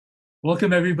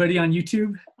Welcome everybody on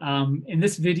YouTube. In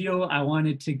this video, I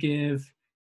wanted to give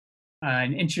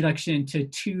an introduction to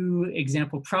two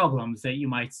example problems that you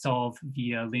might solve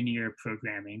via linear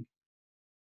programming.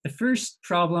 The first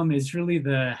problem is really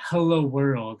the hello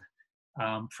world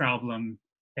problem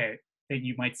that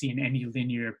you might see in any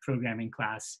linear programming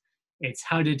class. It's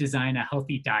how to design a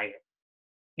healthy diet.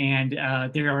 And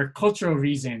there are cultural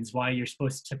reasons why you're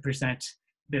supposed to present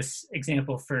this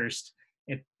example first.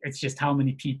 It's just how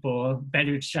many people,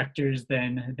 better instructors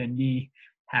than me,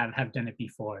 have done it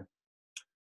before.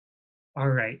 All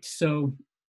right, so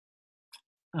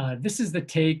this is the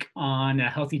take on a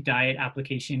healthy diet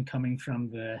application coming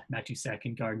from the Matoušek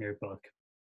and Gärtner book.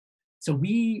 So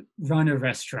we run a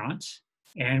restaurant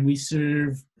and we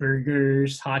serve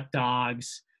burgers, hot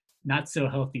dogs, not so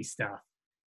healthy stuff.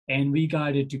 And we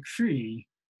got a decree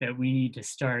that we need to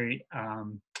start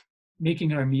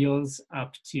making our meals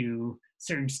up to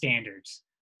certain standards.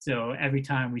 So every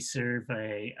time we serve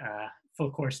a full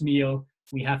course meal,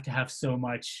 we have to have so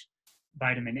much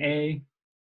vitamin A,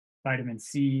 vitamin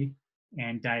C,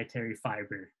 and dietary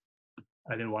fiber.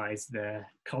 Otherwise, the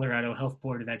Colorado Health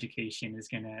Board of Education is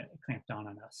going to clamp down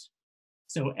on us.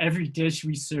 So every dish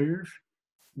we serve,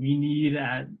 we need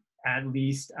at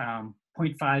least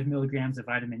 0.5 milligrams of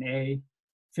vitamin A,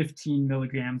 15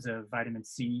 milligrams of vitamin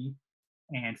C,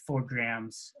 and 4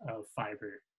 grams of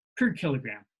fiber per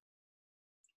kilogram,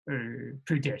 or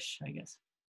per dish, I guess.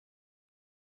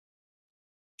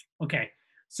 Okay,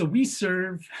 so we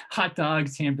serve hot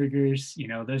dogs, hamburgers,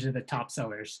 those are the top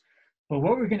sellers. But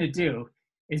what we're gonna do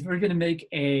is we're gonna make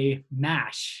a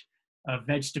mash of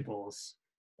vegetables.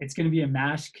 It's gonna be a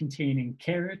mash containing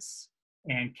carrots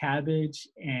and cabbage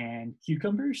and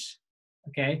cucumbers,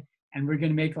 okay? And we're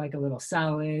gonna make like a little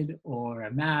salad or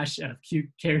a mash of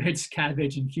carrots,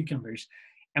 cabbage, and cucumbers.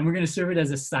 And we're gonna serve it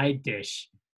as a side dish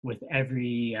with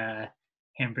every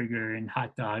hamburger and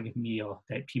hot dog meal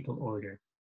that people order,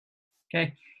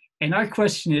 okay? And our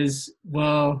question is,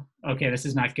 well, okay, this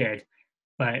is not good,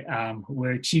 but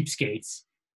we're cheapskates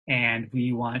and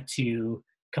we want to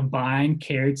combine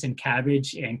carrots and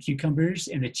cabbage and cucumbers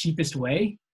in the cheapest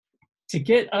way to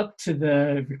get up to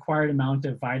the required amount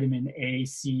of vitamin A,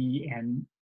 C, and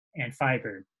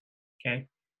fiber, okay?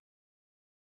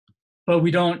 But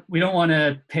we don't want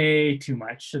to pay too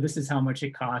much. So this is how much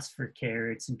it costs for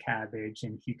carrots and cabbage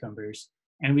and cucumbers,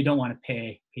 and we don't want to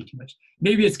pay too much.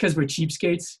 Maybe it's because we're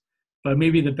cheapskates, but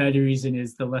maybe the better reason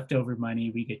is the leftover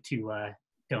money we get to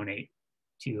donate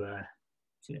to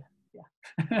yeah.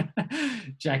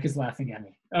 Jack is laughing at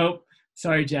me. Oh,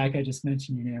 sorry, Jack. I just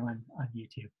mentioned your name on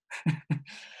YouTube.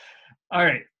 All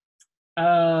right.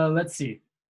 Let's see.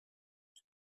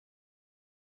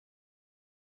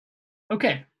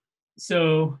 Okay.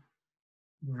 So,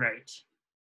 right.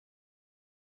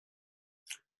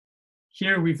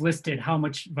 Here we've listed how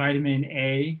much vitamin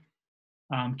A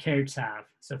carrots have.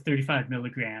 So 35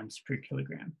 milligrams per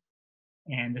kilogram.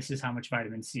 And this is how much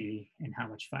vitamin C and how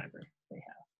much fiber they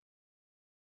have.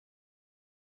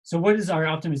 So what is our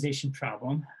optimization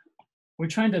problem? We're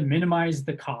trying to minimize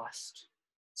the cost.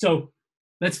 So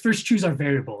let's first choose our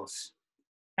variables.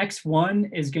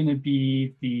 X1 is going to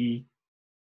be the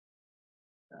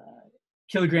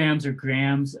kilograms or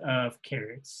grams of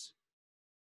carrots.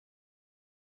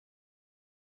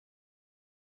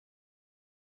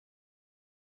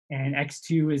 And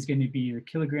X2 is going to be the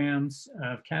kilograms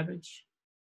of cabbage.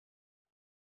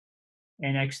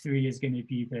 And X3 is going to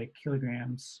be the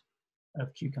kilograms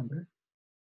of cucumber.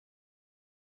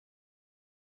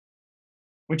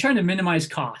 We're trying to minimize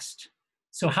cost.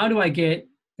 So how do I get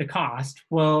the cost?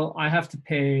 Well, I have to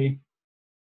pay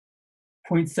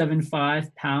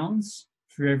 0.75 pounds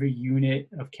for every unit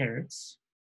of carrots,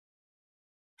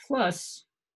 plus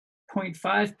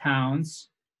 0.5 pounds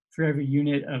for every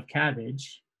unit of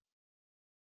cabbage.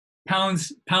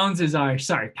 Pounds is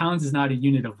not a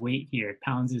unit of weight here.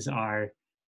 Pounds is our,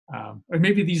 or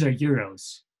maybe these are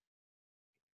euros.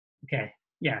 Okay,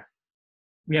 yeah.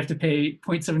 We have to pay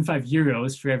 0.75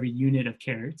 euros for every unit of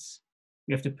carrots.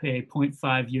 We have to pay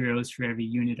 0.5 euros for every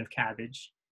unit of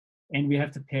cabbage. And we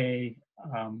have to pay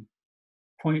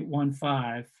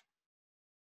 0.15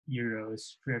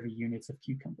 euros for every units of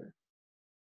cucumber.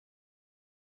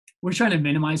 We're trying to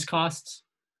minimize costs.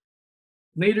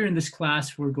 Later in this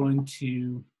class, we're going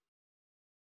to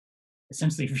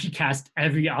essentially recast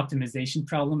every optimization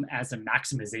problem as a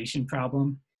maximization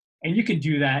problem. And you can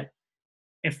do that.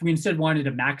 If we instead wanted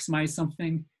to maximize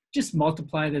something, just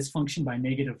multiply this function by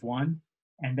 -1,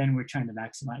 and then we're trying to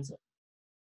maximize it.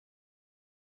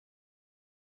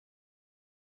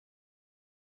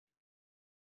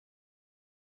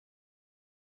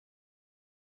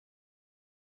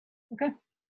 Okay.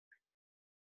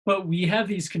 But we have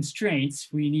these constraints.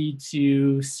 We need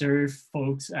to serve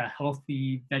folks a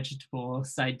healthy vegetable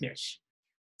side dish.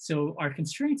 So our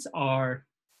constraints are,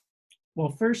 well,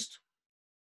 first,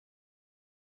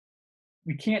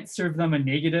 we can't serve them a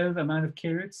negative amount of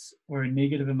carrots or a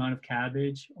negative amount of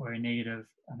cabbage or a negative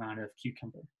amount of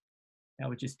cucumber. That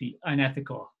would just be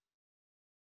unethical,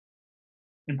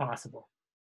 impossible.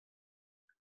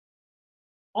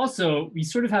 Also, we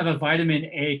sort of have a vitamin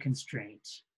A constraint.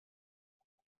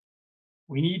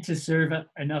 We need to serve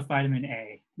enough vitamin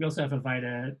A. We also have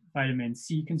a vitamin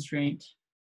C constraint.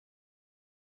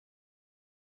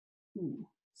 Ooh.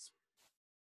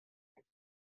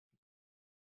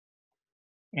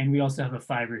 And we also have a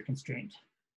fiber constraint.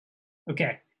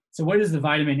 Okay, so what is the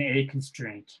vitamin A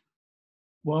constraint?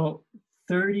 Well,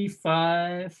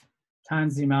 35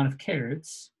 times the amount of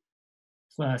carrots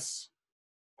plus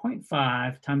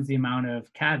 0.5 times the amount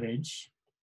of cabbage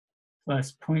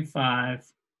plus 0.5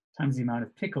 times the amount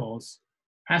of pickles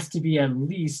has to be at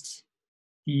least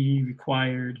the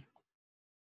required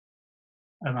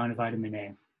amount of vitamin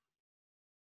A.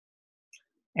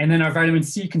 And then our vitamin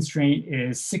C constraint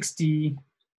is 60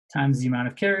 times the amount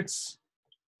of carrots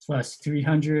plus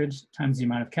 300 times the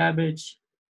amount of cabbage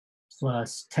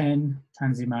plus 10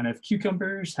 times the amount of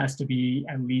cucumbers has to be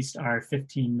at least our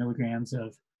 15 milligrams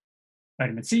of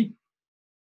vitamin C.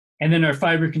 And then our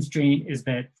fiber constraint is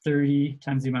that 30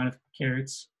 times the amount of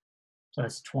carrots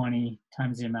plus 20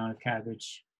 times the amount of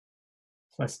cabbage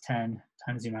plus 10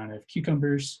 times the amount of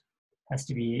cucumbers has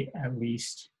to be at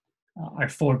least our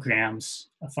 4 grams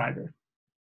of fiber.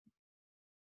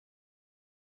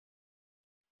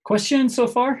 Questions so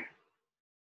far?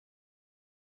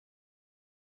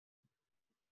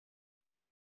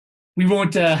 We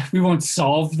won't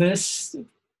solve this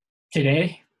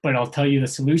today, but I'll tell you the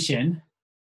solution.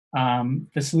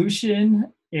 The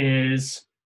solution is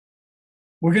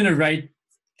we're going to write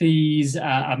these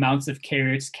amounts of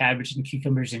carrots, cabbage, and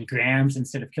cucumbers in grams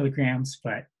instead of kilograms,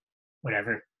 but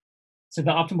whatever. So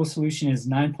the optimal solution is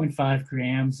 9.5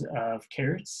 grams of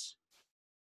carrots,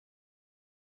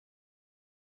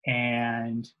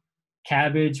 and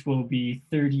cabbage will be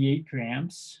 38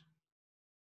 grams,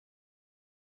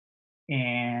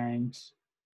 and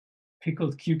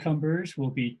pickled cucumbers will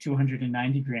be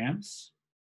 290 grams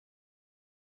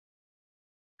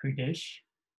per dish.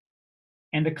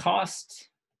 And the cost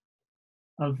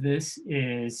of this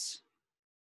is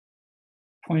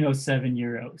 0.07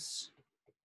 euros.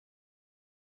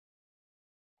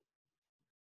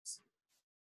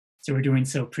 So we're doing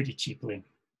so pretty cheaply.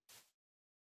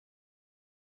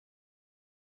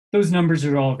 Those numbers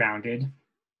are all rounded.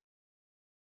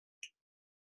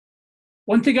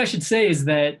 One thing I should say is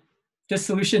that this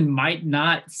solution might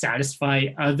not satisfy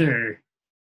other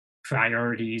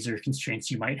priorities or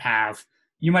constraints you might have.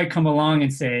 You might come along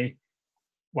and say,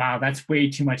 wow, that's way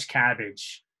too much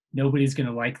cabbage. Nobody's going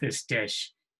to like this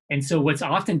dish. And so what's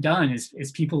often done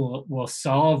is people will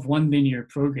solve one linear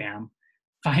program,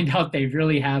 find out they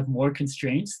really have more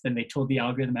constraints than they told the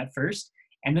algorithm at first,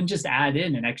 and then just add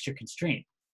in an extra constraint.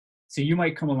 So you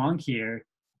might come along here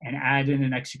and add in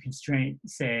an extra constraint,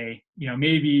 say,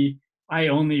 maybe I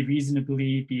only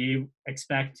reasonably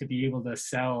expect to be able to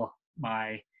sell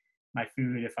my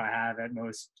food if I have at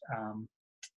most,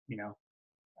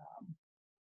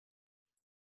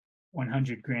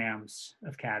 100 grams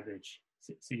of cabbage.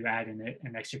 So you add in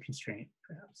an extra constraint,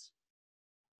 perhaps.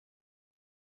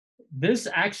 This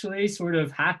actually sort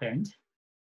of happened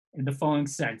in the following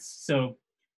sense. So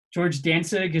George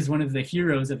Dantzig is one of the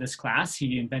heroes of this class.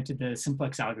 He invented the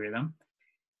simplex algorithm.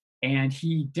 And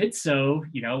he did so,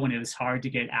 when it was hard to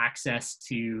get access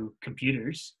to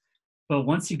computers. But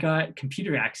once he got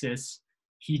computer access,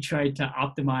 he tried to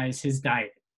optimize his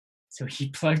diet. So he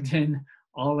plugged in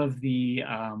all of the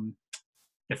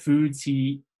foods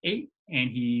he ate, and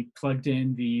he plugged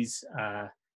in these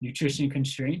nutrition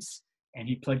constraints, and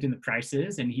he plugged in the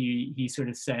prices, and he sort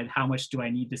of said, how much do I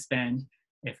need to spend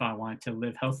if I want to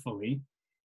live healthfully?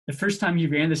 The first time he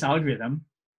ran this algorithm,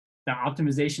 the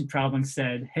optimization problem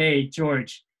said, hey,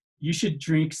 George, you should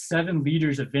drink 7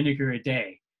 liters of vinegar a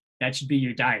day. That should be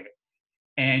your diet.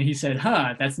 And he said,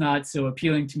 that's not so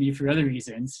appealing to me for other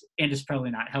reasons, and it's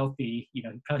probably not healthy. He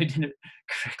probably didn't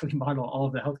correctly model all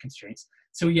of the health constraints.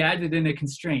 So he added in a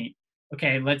constraint.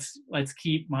 Okay, let's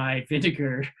keep my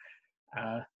vinegar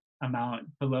amount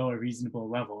below a reasonable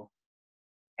level.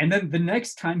 And then the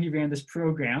next time he ran this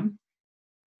program,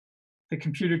 the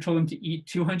computer told him to eat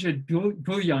 200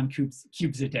 bouillon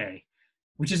cubes a day,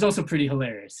 which is also pretty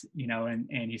hilarious,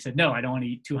 and he said, no, I don't want to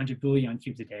eat 200 bouillon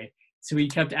cubes a day. So he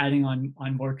kept adding on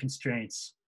more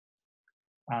constraints.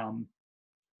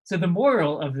 So the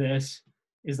moral of this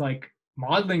is like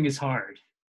modeling is hard.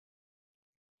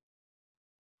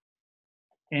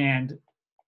 And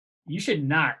you should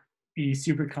not be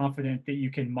super confident that you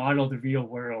can model the real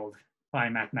world by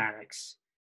mathematics.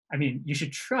 I mean, you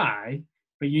should try,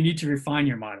 but you need to refine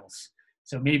your models.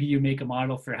 So maybe you make a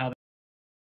model for how